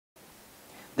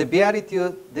The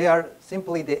Beatitudes, they are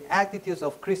simply the attitudes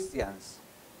of Christians,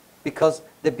 because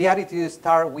the Beatitudes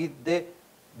start with the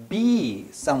be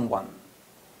someone.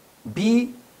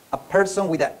 Be a person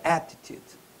with an attitude.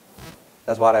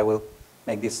 That's what I will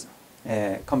make this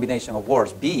combination of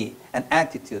words. Be an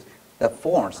attitude that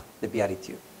forms the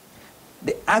Beatitude.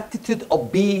 The attitude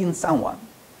of being someone.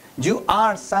 You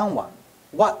are someone.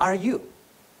 What are you?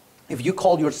 If you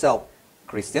call yourself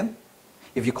Christian,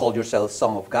 if you call yourself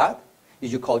Son of God,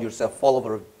 if you call yourself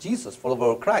follower of Jesus,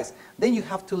 follower of Christ, then you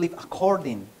have to live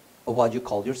according to what you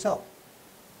call yourself.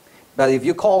 But if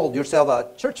you call yourself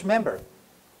a church member,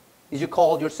 if you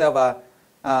call yourself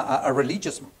a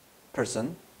religious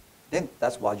person, then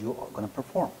that's what you are going to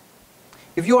perform.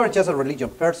 If you are just a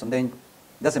religious person, then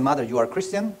it doesn't matter. You are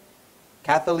Christian,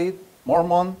 Catholic,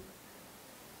 Mormon,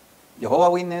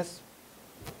 Jehovah's Witness,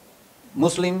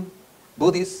 Muslim,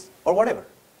 Buddhist, or whatever.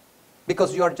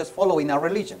 Because you are just following a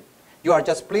religion. You are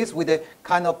just pleased with the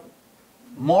kind of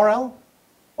moral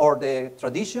or the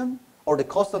tradition or the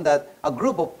custom that a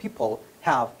group of people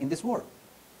have in this world.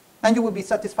 And you will be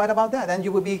satisfied about that. And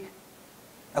you will be,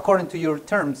 according to your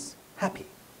terms, happy.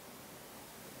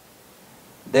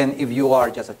 Then if you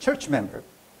are just a church member,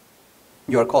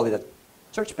 you are called a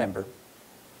church member,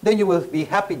 then you will be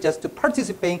happy just to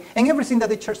participate in everything that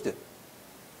the church does.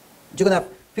 You're going to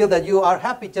feel that you are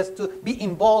happy just to be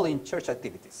involved in church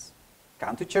activities.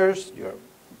 Come to church, you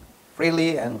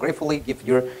freely and gratefully give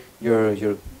your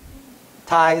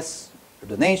tithes, your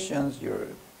donations, your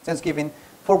thanksgiving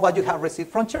for what you have received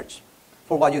from church,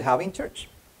 for what you have in church.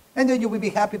 And then you will be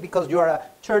happy because you are a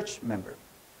church member.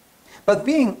 But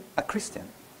being a Christian,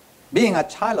 being a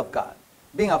child of God,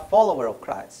 being a follower of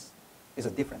Christ is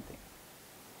a different thing.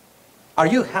 Are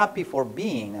you happy for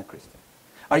being a Christian?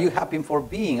 Are you happy for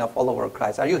being a follower of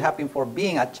Christ? Are you happy for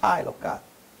being a child of God?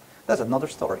 That's another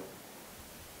story.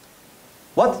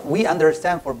 What we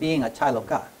understand for being a child of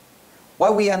God,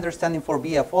 what we understand for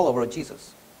being a follower of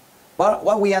Jesus,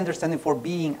 what we understand for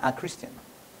being a Christian,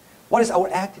 what is our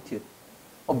attitude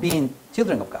of being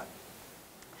children of God?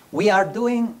 We are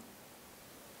doing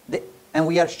and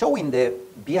we are showing the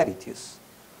Beatitudes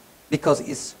because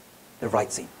it's the right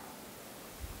thing.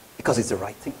 Because it's the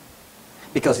right thing.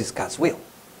 Because it's God's will.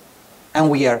 And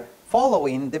we are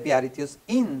following the Beatitudes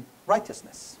in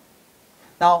righteousness.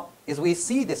 Now, as we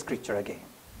see the scripture again,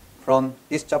 from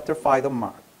this chapter 5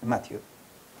 of Matthew,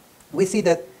 we see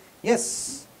that,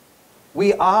 yes,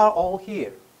 we are all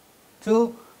here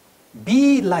to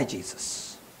be like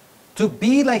Jesus. To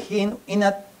be like Him in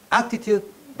an attitude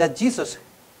that Jesus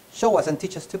show us and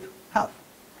teach us to have.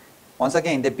 Once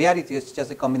again, the Beatitude is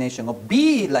just a combination of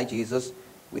be like Jesus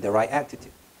with the right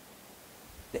attitude.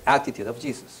 The attitude of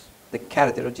Jesus. The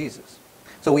character of Jesus.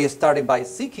 So we started by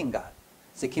seeking God,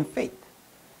 seeking faith.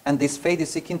 And this faith is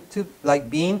seeking to like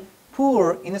being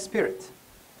poor in spirit.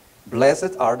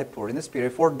 Blessed are the poor in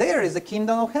spirit, for there is the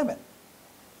kingdom of heaven.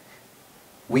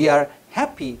 We are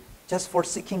happy just for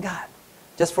seeking God.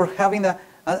 Just for having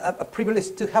a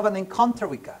privilege to have an encounter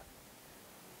with God.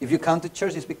 If you come to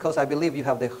church, it's because I believe you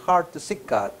have the heart to seek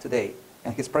God today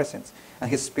and His presence and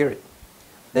His Spirit.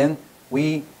 Then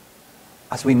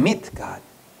as we meet God,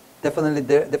 definitely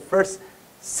the first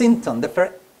symptom, the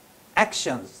first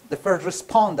actions, the first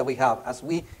response that we have as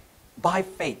we, by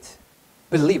faith,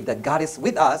 believe that God is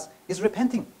with us, is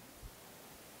repenting.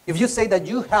 If you say that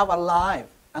you have a life,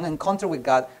 an encounter with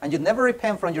God, and you never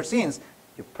repent from your sins,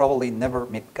 you probably never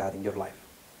meet God in your life.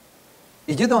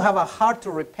 If you don't have a heart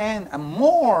to repent and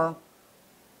mourn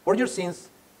for your sins,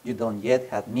 you don't yet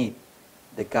have met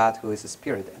the God who is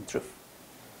Spirit and truth.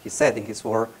 He said in His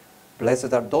word,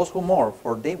 blessed are those who mourn,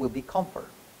 for they will be comforted.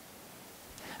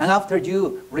 And after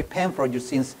you repent from your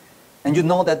sins, and you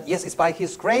know that, yes, it's by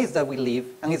His grace that we live,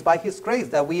 and it's by His grace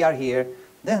that we are here,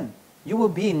 then you will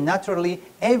be naturally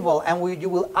able, and you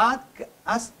will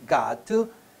ask God to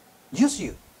use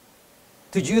you,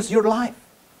 to use your life.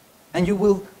 And you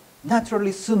will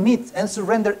naturally submit and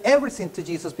surrender everything to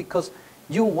Jesus because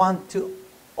you want to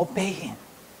obey Him.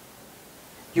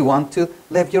 You want to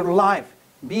let your life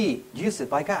be used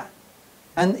by God.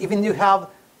 And even you have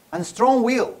a strong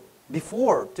will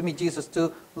before to meet Jesus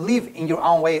to live in your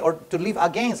own way or to live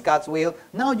against God's will,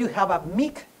 now you have a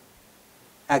meek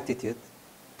attitude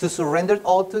to surrender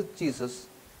all to Jesus,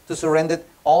 to surrender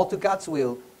all to God's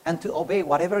will, and to obey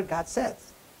whatever God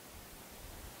says.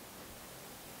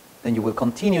 Then you will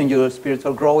continue in your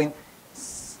spiritual growing,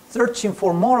 searching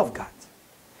for more of God.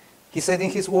 He said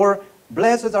in His word,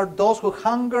 blessed are those who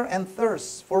hunger and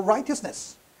thirst for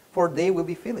righteousness, for they will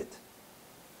be filled.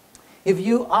 If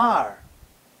you are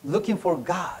looking for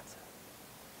God,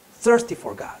 thirsty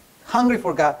for God, hungry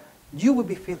for God, you will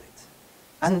be filled.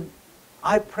 And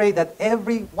I pray that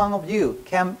every one of you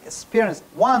can experience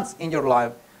once in your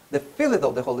life the filling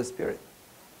of the Holy Spirit.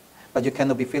 But you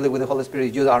cannot be filled with the Holy Spirit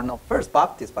if you are not first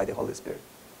baptized by the Holy Spirit.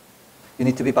 You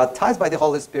need to be baptized by the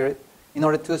Holy Spirit in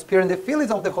order to experience the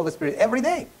feelings of the Holy Spirit every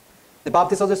day. The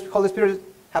baptism of the Holy Spirit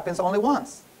happens only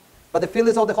once. But the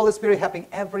feelings of the Holy Spirit happen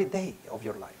every day of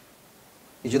your life.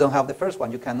 If you don't have the first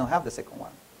one, you cannot have the second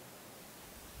one.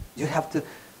 You have to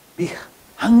be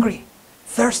hungry,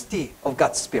 thirsty of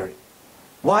God's Spirit.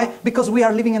 Why? Because we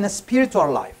are living in a spiritual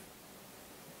life.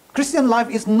 Christian life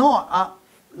is not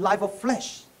a life of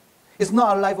flesh. It's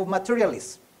not a life of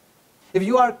materialism. If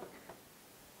you are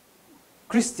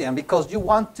Christian because you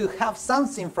want to have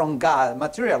something from God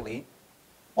materially,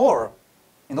 or,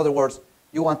 in other words,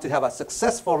 you want to have a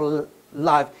successful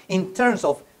life in terms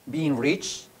of being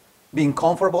rich, being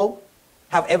comfortable,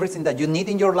 have everything that you need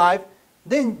in your life,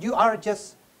 then you are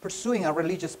just pursuing a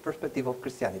religious perspective of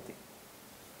Christianity.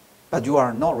 But you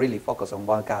are not really focused on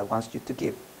what God wants you to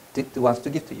give, wants to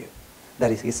give to you.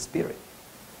 That is His Spirit.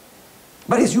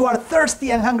 But if you are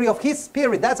thirsty and hungry of His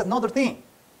Spirit, that's another thing.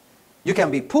 You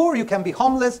can be poor, you can be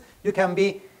homeless, you can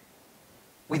be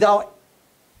without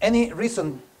any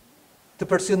reason to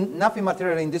pursue nothing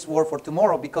material in this world for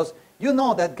tomorrow, because you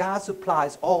know that God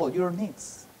supplies all your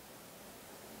needs.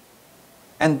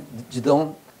 And you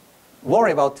don't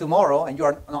worry about tomorrow, and you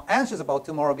are not anxious about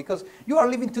tomorrow, because you are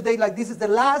living today like this is the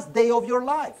last day of your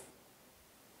life.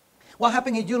 What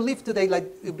happens if you live today like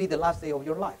it will be the last day of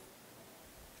your life?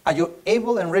 Are you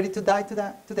able and ready to die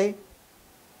today?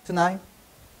 Tonight?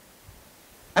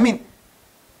 I mean,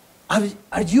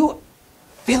 are you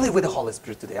filled with the Holy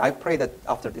Spirit today? I pray that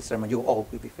after this sermon you all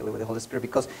will be filled with the Holy Spirit,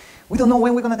 because we don't know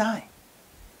when we're going to die.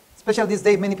 Especially these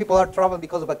days, many people are traveling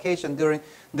because of vacation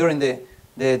during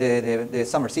the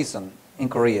summer season in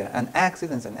Korea. And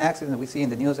accidents we see in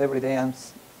the news every day, and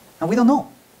we don't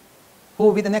know who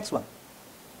will be the next one.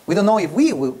 We don't know if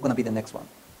we will going to be the next one.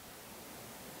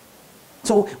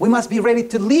 So we must be ready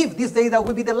to live this day that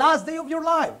will be the last day of your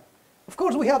life. Of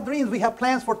course, we have dreams, we have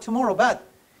plans for tomorrow, but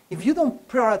if you don't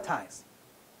prioritize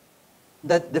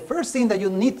that the first thing that you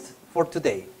need for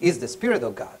today is the Spirit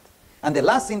of God, and the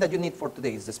last thing that you need for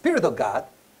today is the Spirit of God,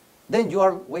 then you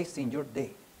are wasting your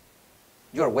day.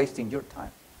 You are wasting your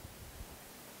time.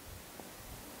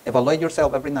 Evaluate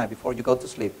yourself every night before you go to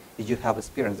sleep if you have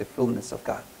experienced the fullness of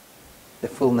God, the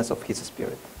fullness of His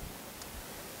Spirit.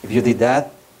 If you did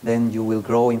that, then you will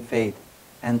grow in faith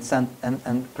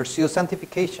and pursue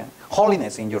sanctification,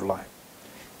 holiness in your life.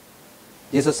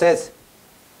 Jesus says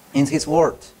in His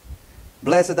word,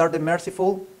 "Blessed are the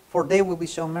merciful, for they will be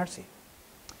shown mercy."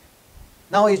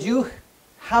 Now, if you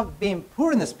have been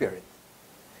poor in the spirit,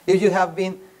 if you have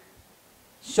been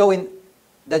showing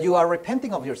that you are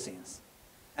repenting of your sins,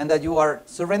 and that you are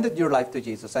surrendered your life to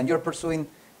Jesus, and you're pursuing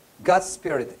God's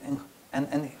Spirit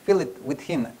and fill it with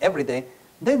Him every day,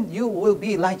 then you will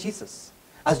be like Jesus.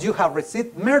 As you have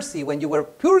received mercy when you were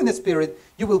pure in the Spirit,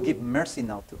 you will give mercy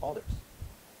now to others.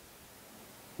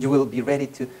 You will be ready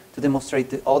to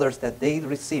demonstrate to others that they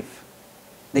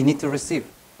need to receive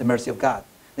the mercy of God.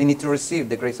 They need to receive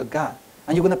the grace of God.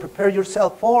 And you're going to prepare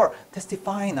yourself for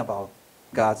testifying about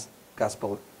God's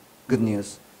gospel, good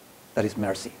news, that is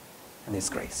mercy and His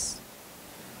grace.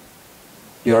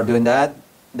 You are doing that,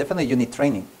 definitely you need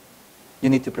training. You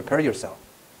need to prepare yourself.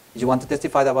 If you want to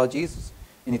testify about Jesus,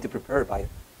 you need to prepare by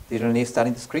diligently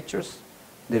studying the Scriptures,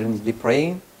 diligently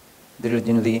praying,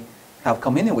 diligently have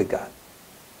communion with God.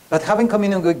 But having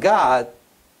communion with God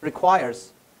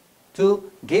requires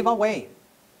to give away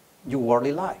your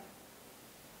worldly life,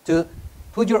 to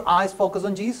put your eyes focused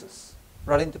on Jesus,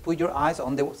 rather than to put your eyes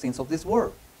on the things of this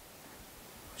world.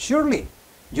 Surely,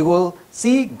 you will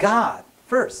see God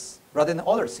first, rather than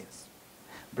other things.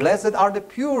 Blessed are the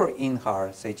pure in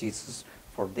heart, say Jesus,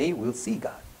 for they will see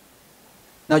God.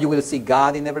 Now you will see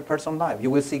God in every person's life. You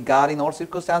will see God in all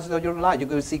circumstances of your life. You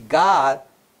will see God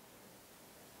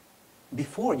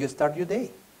before you start your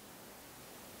day.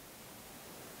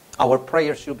 Our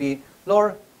prayer should be,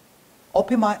 Lord,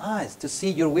 open my eyes to see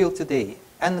your will today,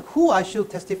 and who I should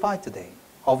testify today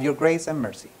of your grace and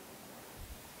mercy.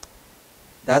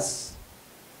 That's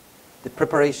the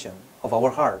preparation of our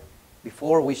heart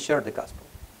before we share the gospel.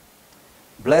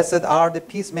 Blessed are the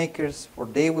peacemakers, for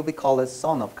they will be called as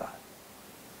sons of God.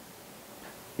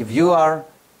 If you are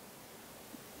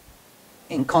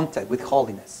in contact with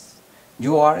holiness,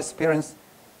 you are experiencing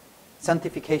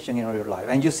sanctification in your life,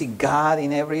 and you see God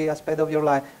in every aspect of your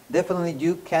life, definitely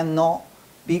you cannot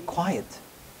be quiet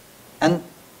and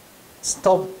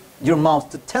stop your mouth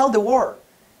to tell the world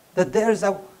that there is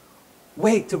a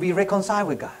way to be reconciled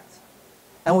with God.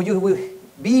 And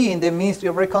be in the ministry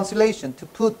of reconciliation, to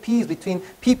put peace between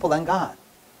people and God.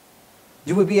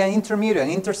 You will be an intermediary,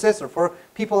 an intercessor for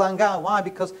people and God. Why?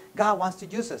 Because God wants to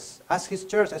use us as His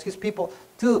church, as His people,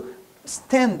 to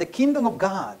extend the kingdom of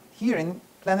God here in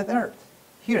planet Earth,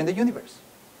 here in the universe.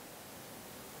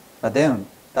 But then,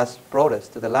 that's brought us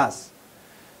to the last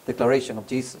declaration of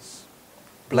Jesus.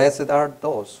 Blessed are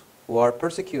those who are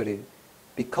persecuted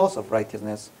because of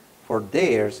righteousness, for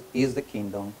theirs is the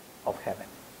kingdom of heaven.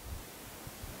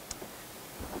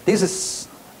 This is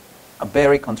a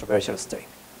very controversial statement.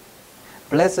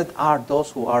 Blessed are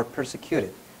those who are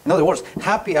persecuted. In other words,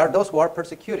 happy are those who are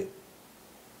persecuted.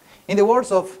 In the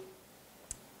words of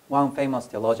one famous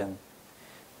theologian,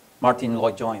 Martin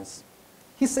Lloyd-Jones,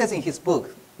 he says in his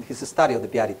book, his study of the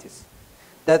Beatitudes,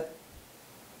 that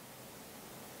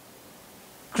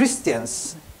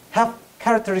Christians have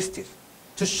characteristics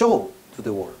to show to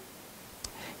the world.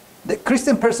 The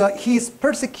Christian person, he is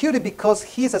persecuted because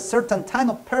he is a certain kind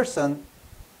of person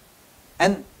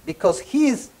and because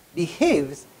he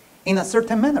behaves in a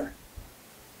certain manner.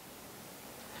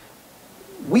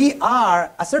 We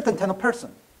are a certain kind of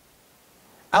person.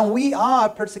 And we are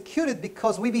persecuted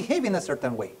because we behave in a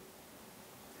certain way.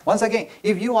 Once again,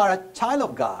 if you are a child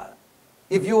of God,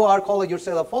 if you are calling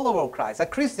yourself a follower of Christ, a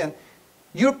Christian,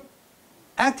 your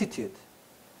attitude,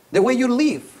 the way you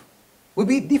live, will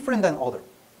be different than others.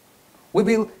 Will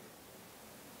be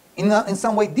in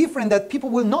some way different that people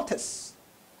will notice.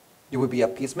 You will be a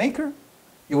peacemaker.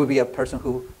 You will be a person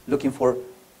who looking for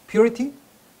purity,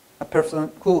 a person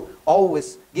who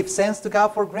always gives thanks to God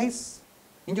for grace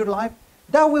in your life.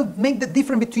 That will make the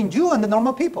difference between you and the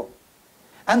normal people.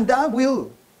 And that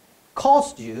will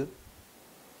cause you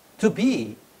to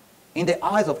be in the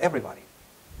eyes of everybody.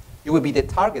 You will be the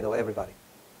target of everybody.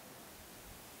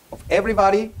 Of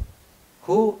everybody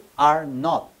who are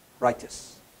not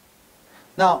righteous.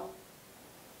 Now,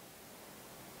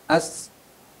 as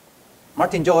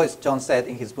Martin Lloyd-Jones said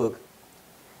in his book,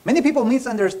 many people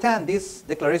misunderstand this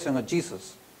declaration of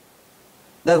Jesus,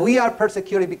 that we are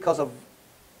persecuted because of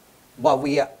what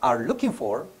we are looking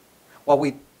for, what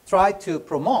we try to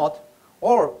promote,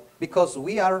 or because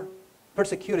we are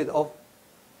persecuted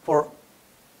for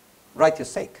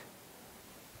righteous sake.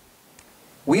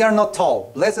 We are not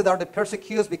told, blessed are the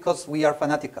persecuted because we are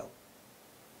fanatical,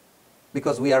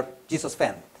 because we are Jesus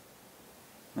fan.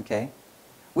 Okay?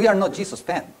 We are not Jesus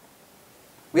fan.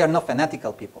 We are not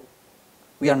fanatical people.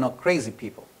 We are not crazy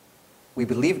people. We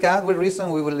believe God with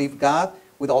reason. We believe God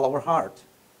with all our heart.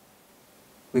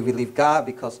 We believe God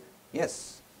because,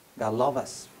 yes, God loves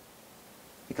us.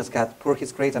 Because God poured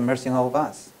His grace and mercy on all of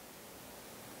us.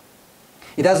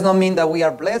 It does not mean that we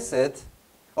are blessed,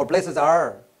 or blessed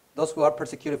are those who are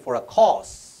persecuted for a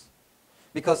cause.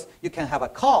 Because you can have a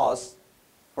cause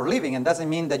for living, and doesn't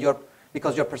mean that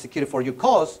because you're persecuted for your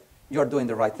cause, you're doing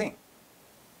the right thing.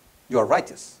 You are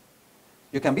righteous.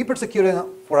 You can be persecuted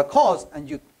for a cause, and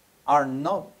you are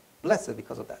not blessed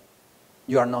because of that.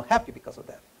 You are not happy because of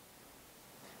that.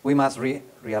 We must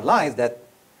realize that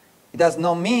it does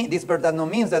not mean, this verse does not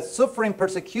mean that suffering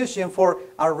persecution for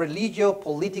a religious,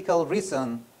 political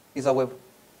reason is our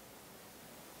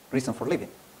reason for living.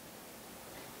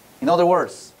 In other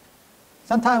words,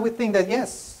 sometimes we think that,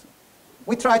 yes,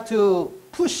 we try to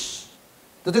push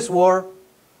to this war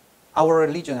our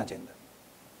religion agenda.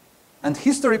 And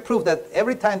history proves that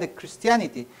every time that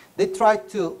Christianity, they try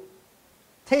to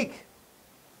take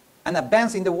an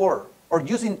advance in the war or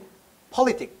using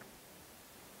politics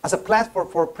as a platform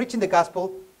for preaching the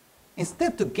gospel,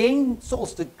 instead to gain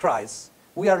souls to Christ,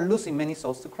 we are losing many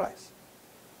souls to Christ.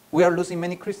 We are losing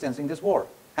many Christians in this war.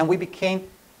 And we became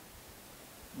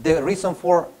the reason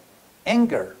for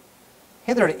anger,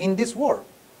 hatred in this war.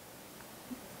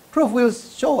 Proof will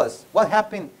show us what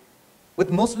happened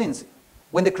with Muslims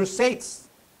when the Crusades,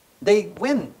 they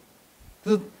went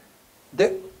to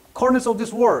the corners of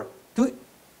this war to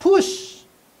push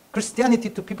Christianity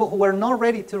to people who were not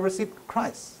ready to receive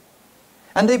Christ.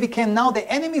 And they became now the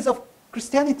enemies of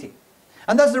Christianity.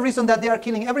 And that's the reason that they are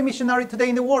killing every missionary today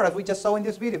in the world, as we just saw in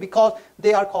this video, because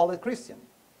they are called a Christian.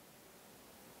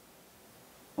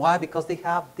 Why? Because they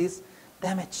have this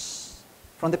damage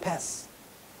from the past.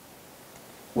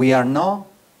 We are not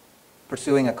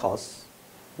pursuing a cause.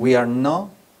 We are not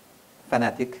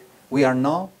fanatic. We are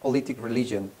not political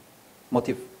religion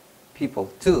motive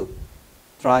people to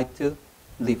try to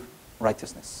live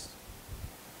righteousness.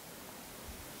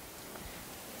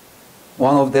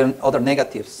 One of the other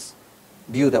negatives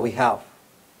view that we have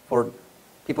for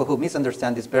people who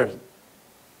misunderstand this verse,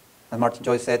 as Martin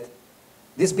Joyce said,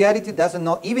 this beatitude doesn't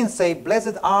not even say,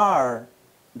 blessed are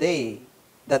they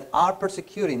that are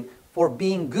persecuting for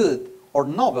being good or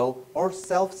noble or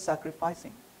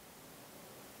self-sacrificing.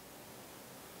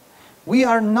 We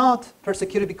are not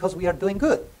persecuted because we are doing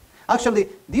good. Actually,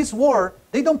 this war,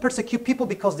 they don't persecute people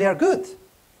because they are good.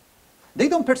 They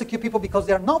don't persecute people because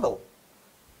they are noble.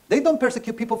 They don't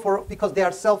persecute people because they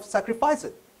are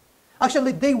self-sacrificing.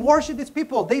 Actually, they worship these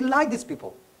people. They like these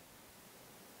people.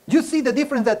 You see the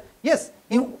difference that, yes,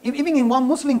 even in one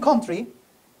Muslim country,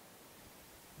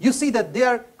 you see that there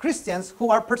are Christians who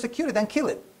are persecuted and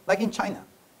killed, like in China.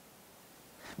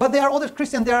 But there are other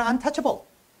Christians that are untouchable.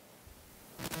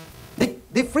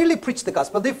 They freely preach the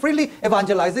gospel. They freely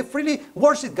evangelize. They freely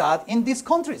worship God in these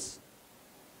countries.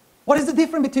 What is the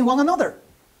difference between one another?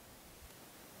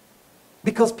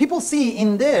 Because people see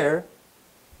in their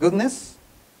goodness,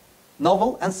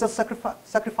 noble, and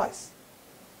self-sacrifice.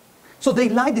 So they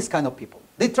like this kind of people.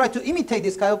 They try to imitate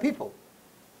this kind of people.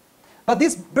 But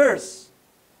this verse,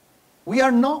 we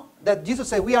are not, that Jesus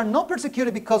said, we are not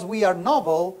persecuted because we are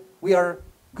noble, we are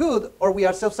good, or we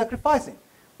are self-sacrificing.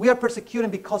 We are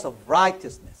persecuted because of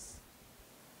righteousness.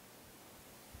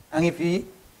 And if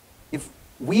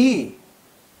we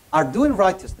are doing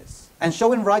righteousness and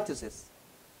showing righteousness,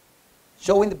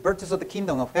 showing the virtues of the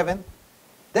kingdom of heaven,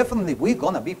 definitely we're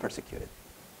going to be persecuted.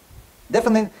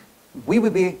 Definitely we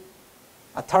will be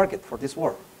a target for this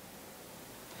war.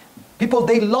 People,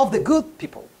 they love the good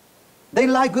people. They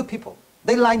like good people.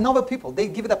 They like noble people. They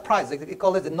give it a prize. They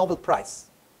call it the Nobel Prize.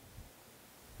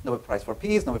 Nobel Prize for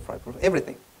peace, Nobel Prize for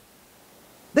everything.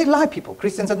 They like people,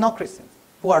 Christians and non-Christians,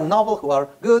 who are noble, who are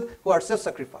good, who are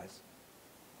self-sacrifice.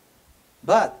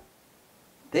 But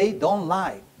they don't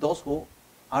like those who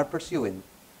are pursuing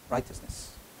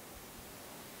righteousness.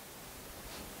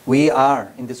 We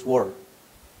are in this world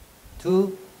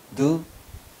to do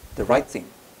the right thing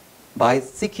by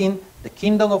seeking the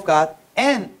kingdom of God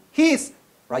and His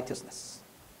righteousness.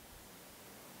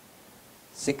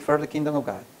 Seek first the kingdom of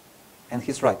God and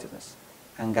His righteousness,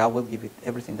 and God will give you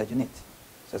everything that you need,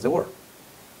 says the word.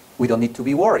 We don't need to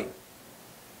be worried.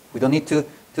 We don't need to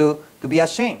be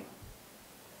ashamed,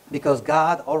 because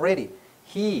God already,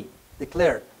 He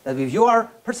declared that if you are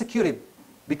persecuted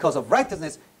because of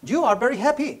righteousness, you are very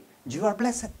happy. You are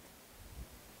blessed.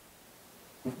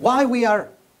 Why we are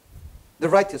the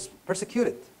righteous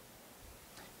persecuted?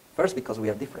 First, because we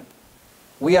are different.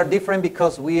 We are different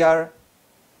because we are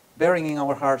bearing in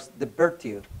our hearts the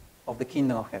virtue of the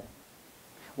kingdom of heaven.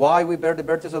 Why we bear the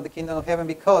virtues of the kingdom of heaven?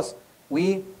 Because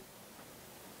we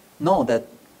know that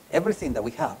everything that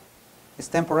we have is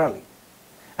temporary.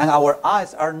 And our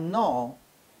eyes are not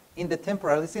in the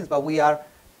temporary things, but we are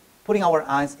putting our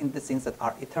eyes in the things that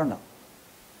are eternal.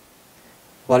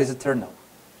 What is eternal?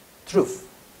 Truth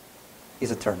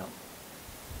is eternal.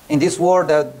 In this world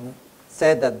that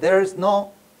said that there is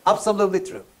no absolutely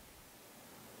truth,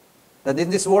 that in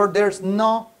this world there is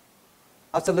no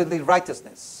absolutely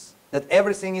righteousness, that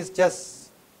everything is just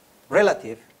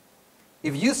relative.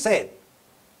 If you said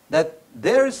that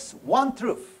there is one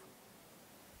truth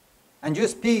and you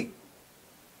speak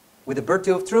with the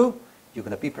virtue of truth, you're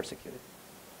going to be persecuted.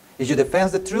 If you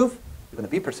defend the truth, you're going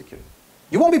to be persecuted.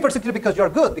 You won't be persecuted because you're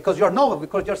good, because you're noble,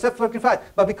 because you're self-sacrificed,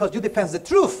 but because you defend the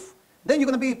truth, then you're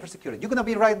going to be persecuted. You're going to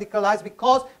be radicalized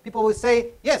because people will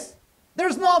say, yes,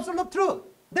 there's no absolute truth.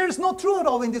 There's no truth at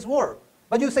all in this world.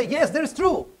 But you say, yes, there is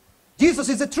truth. Jesus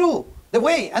is the truth, the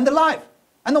way, and the life.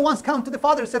 And no one's come to the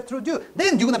Father except through you.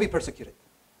 Then you're going to be persecuted.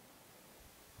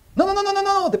 No, no, no, no, no,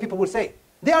 no, the people will say.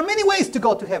 There are many ways to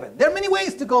go to heaven. There are many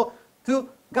ways to go to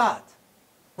God.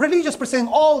 Religious present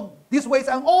all these ways,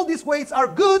 and all these ways are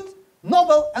good,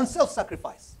 noble, and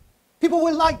self-sacrifice. People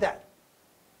will like that.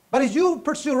 But if you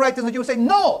pursue righteousness, you say,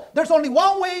 no, there's only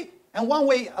one way and one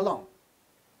way alone.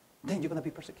 Then you're going to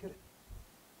be persecuted.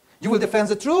 You will defend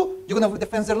the truth. You're going to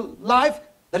defend the life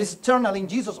that is eternal in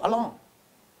Jesus alone.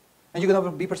 And you're going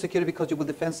to be persecuted because you will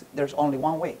defend there's only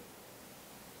one way.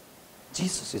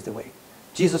 Jesus is the way.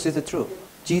 Jesus is the truth.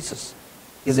 Jesus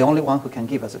is the only one who can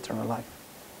give us eternal life.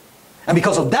 And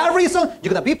because of that reason,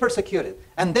 you're going to be persecuted.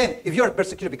 And then, if you are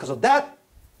persecuted because of that,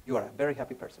 you are a very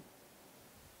happy person.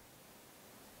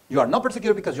 You are not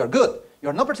persecuted because you are good. You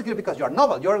are not persecuted because you are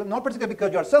noble. You are not persecuted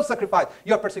because you are self-sacrificed.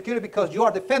 You are persecuted because you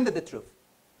are defended the truth.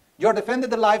 You are defended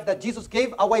the life that Jesus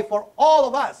gave away for all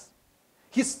of us.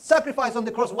 His sacrifice on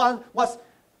the cross was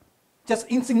just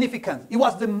insignificant. It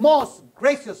was the most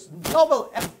gracious,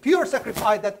 noble, and pure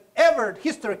sacrifice that ever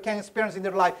history can experience in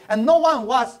their life. And no one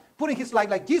was putting his life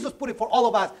like Jesus put it for all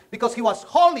of us, because he was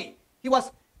holy. He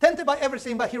was tempted by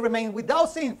everything, but he remained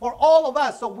without sin for all of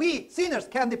us. So we, sinners,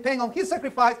 can depend on his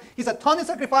sacrifice, his atoning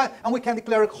sacrifice, and we can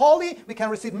declare it holy, we can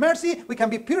receive mercy, we can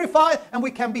be purified, and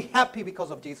we can be happy because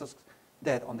of Jesus'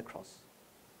 death on the cross.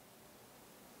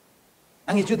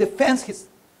 And if you defend his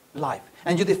life,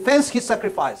 and you defend his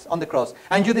sacrifice on the cross,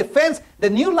 and you defend the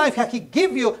new life that he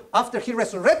gave you after he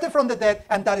resurrected from the dead,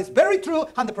 and that is very true,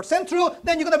 100% true,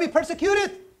 then you're going to be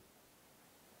persecuted.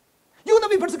 You're going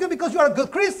to be persecuted because you are a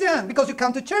good Christian, because you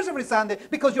come to church every Sunday,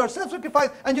 because you are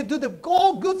self-sacrificed, and you do the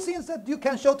all good things that you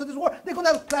can show to this world. They're going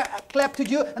to clap to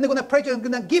you, and they're going to praise you, and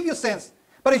they're going to give you sense.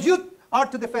 But if you are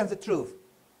to defend the truth,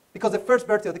 because the first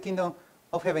virtue of the kingdom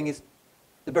of heaven is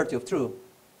the virtue of truth,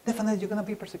 definitely you're going to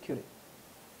be persecuted.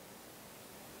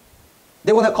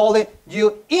 They want to call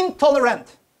you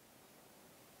intolerant.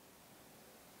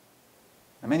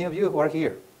 And many of you who are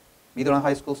here, middle and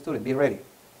high school students, be ready.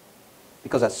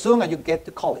 Because as soon as you get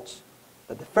to college,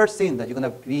 that the first thing that you're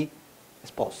going to be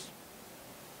exposed.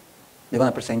 They're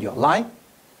going to present you a lie,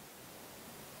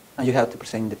 and you have to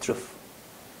present the truth.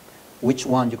 Which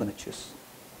one you're going to choose?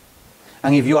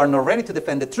 And if you are not ready to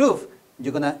defend the truth,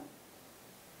 you're going to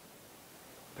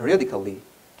periodically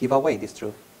give away this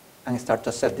truth and start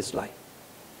to accept this lie.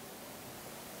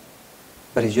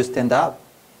 But if you stand up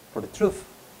for the truth,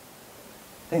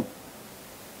 then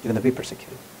you're going to be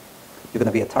persecuted. You're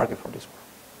going to be a target for this world.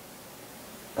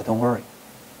 But don't worry.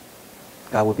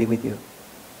 God will be with you.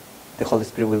 The Holy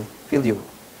Spirit will fill you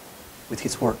with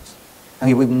His words. And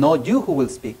it will not you who will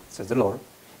speak, says the Lord.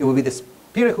 It will be the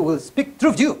Spirit who will speak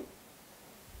through you.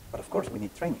 But of course, we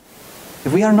need training.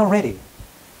 If we are not ready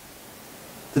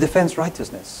to defend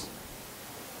righteousness,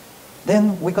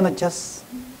 then we're going to just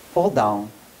fall down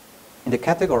in the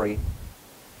category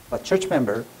of a church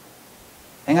member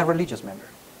and a religious member.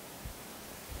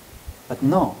 But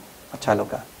no, a child of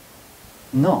God.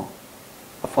 No,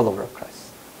 a follower of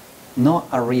Christ. No,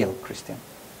 a real Christian.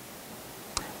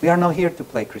 We are not here to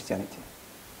play Christianity.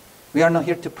 We are not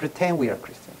here to pretend we are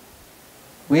Christian.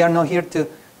 We are not here to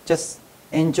just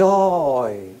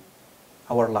enjoy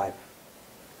our life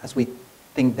as we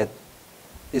think that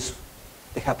is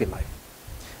the happy life.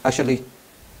 Actually,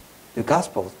 the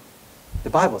gospel, the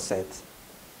Bible said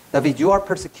that if you are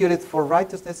persecuted for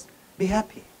righteousness, be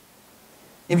happy.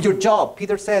 If your job,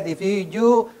 Peter said, if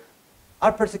you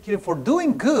are persecuted for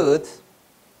doing good,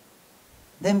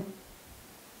 then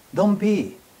don't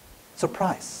be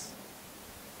surprised.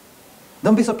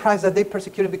 Don't be surprised that they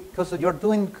persecuted because you're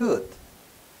doing good.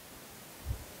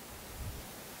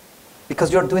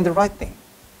 Because you're doing the right thing.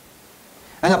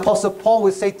 And Apostle Paul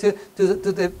will say to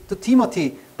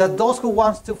Timothy that those who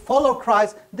want to follow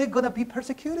Christ, they're going to be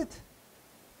persecuted.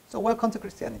 So welcome to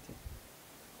Christianity.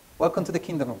 Welcome to the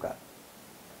kingdom of God.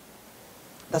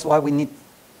 That's why we need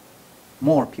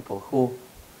more people who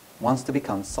wants to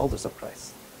become soldiers of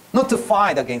Christ. Not to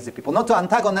fight against the people, not to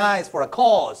antagonize for a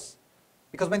cause.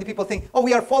 Because many people think, oh,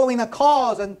 we are following a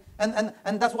cause and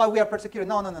that's why we are persecuted.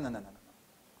 No.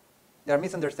 They are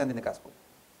misunderstanding the gospel.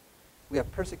 We are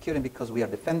persecuted because we are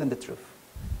defending the truth.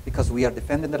 Because we are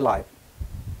defending the life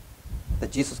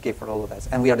that Jesus gave for all of us.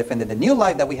 And we are defending the new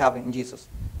life that we have in Jesus,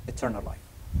 eternal life.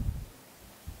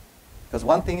 Because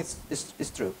one thing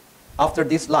is true. After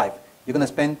this life, you're going to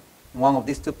spend in one of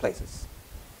these two places.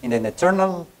 In an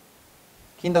eternal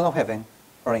kingdom of heaven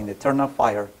or in the eternal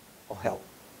fire of hell.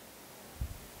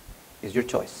 It's your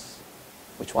choice.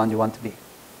 Which one you want to be.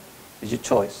 It's your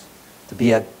choice to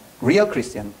be a real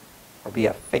Christian or be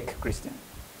a fake Christian.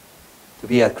 To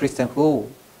be a Christian who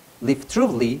lives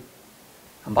truly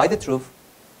and by the truth,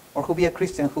 or who be a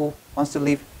Christian who wants to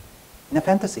live in a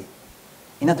fantasy,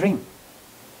 in a dream.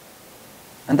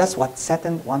 And that's what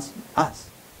Satan wants us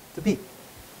to be.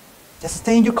 Just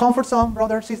stay in your comfort zone,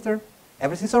 brother, sister.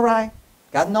 Everything's all right.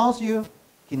 God knows you.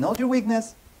 He knows your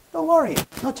weakness. Don't worry.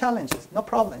 No challenges. No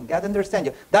problem. God understands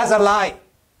you. That's a lie.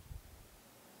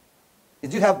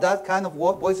 If you have that kind of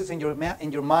voices in your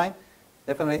mind,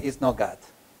 definitely it's not God.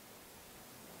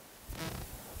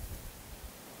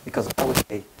 Because I would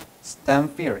say,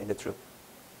 stand firm in the truth.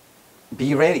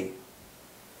 Be ready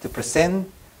to present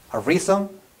a reason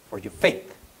for your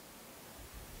faith.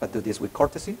 But do this with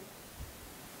courtesy.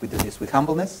 We do this with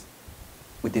humbleness.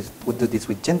 We do this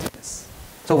with gentleness.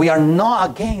 So we are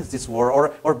not against this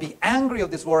world or be angry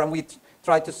of this world and we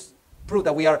try to prove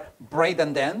that we are brave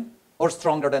than them or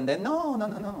stronger than them.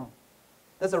 No.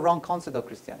 That's the wrong concept of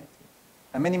Christianity.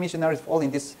 And many missionaries fall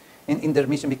in their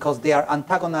mission because they are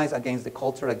antagonized against the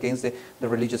culture, against the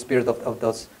religious spirit of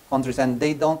those countries, and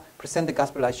they don't present the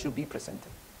gospel as should be presented.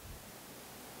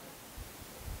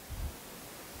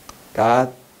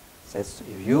 God says,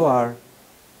 if you are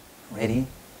ready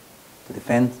to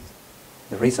defend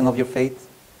the reason of your faith,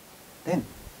 then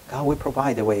God will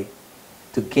provide a way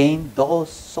to gain those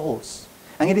souls.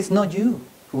 And it is not you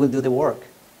who will do the work.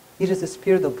 It is the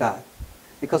Spirit of God.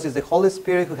 Because it's the Holy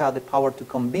Spirit who has the power to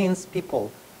convince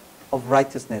people of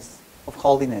righteousness of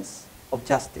holiness, of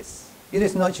justice. It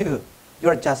is not you. You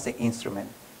are just the instrument.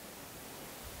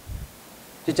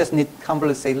 You just need to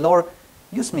humbly say, Lord,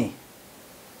 use me.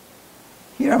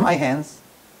 Here are my hands.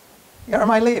 Here are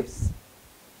my lips.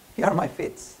 Here are my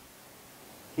feet.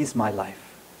 Here's my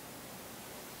life.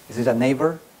 Is it a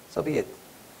neighbor? So be it.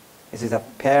 Is it a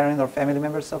parent or family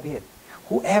member? So be it.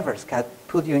 Whoever God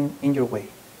put you in your way.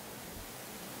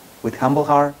 With humble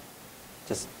heart,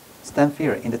 just stand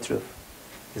firm in the truth.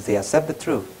 If they accept the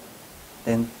truth,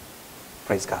 then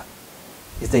praise God.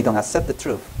 If they don't accept the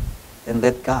truth, then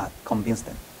let God convince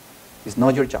them. It's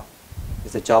not your job.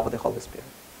 It's the job of the Holy Spirit.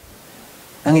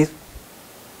 And if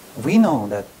we know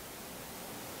that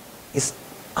it's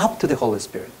up to the Holy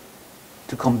Spirit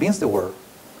to convince the world,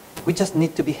 we just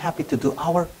need to be happy to do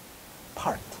our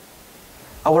part.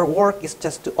 Our work is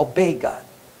just to obey God,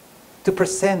 to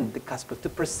present the gospel, to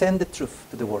present the truth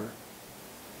to the world.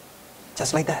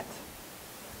 Just like that.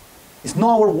 It's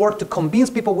not our work to convince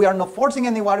people. We are not forcing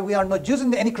anyone. We are not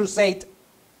using any crusade,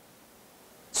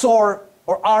 sword,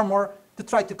 or armor to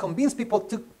try to convince people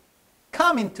to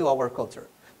come into our culture,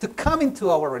 to come into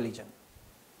our religion.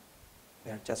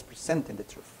 We are just presenting the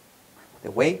truth,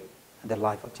 the way and the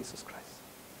life of Jesus Christ.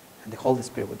 And the Holy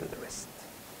Spirit will do the rest.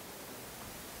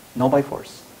 Not by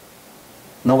force,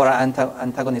 not by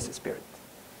antagonistic spirit,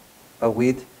 but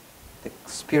with the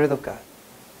Spirit of God,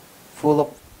 full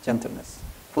of gentleness,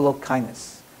 full of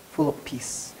kindness, full of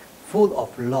peace, full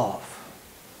of love.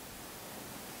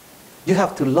 You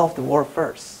have to love the world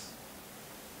first.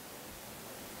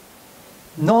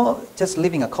 Not just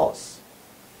living a cause.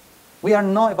 We are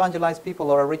not evangelized people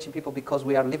or reaching people because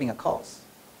we are living a cause.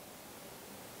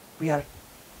 We are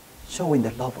showing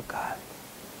the love of God.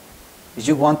 If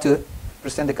you want to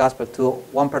present the gospel to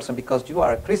one person because you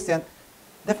are a Christian,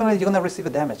 definitely you're going to receive a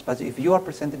damage. But if you are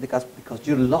presenting the gospel because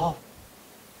you love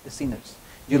the sinners,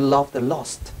 you love the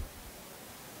lost,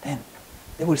 then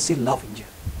they will see love in you.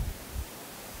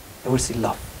 They will see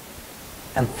love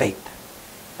and faith.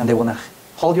 And they want to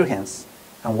hold your hands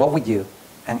and walk with you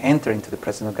and enter into the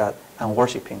presence of God and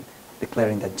worship Him,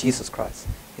 declaring that Jesus Christ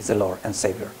is the Lord and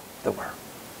Savior of the world.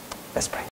 Let's pray.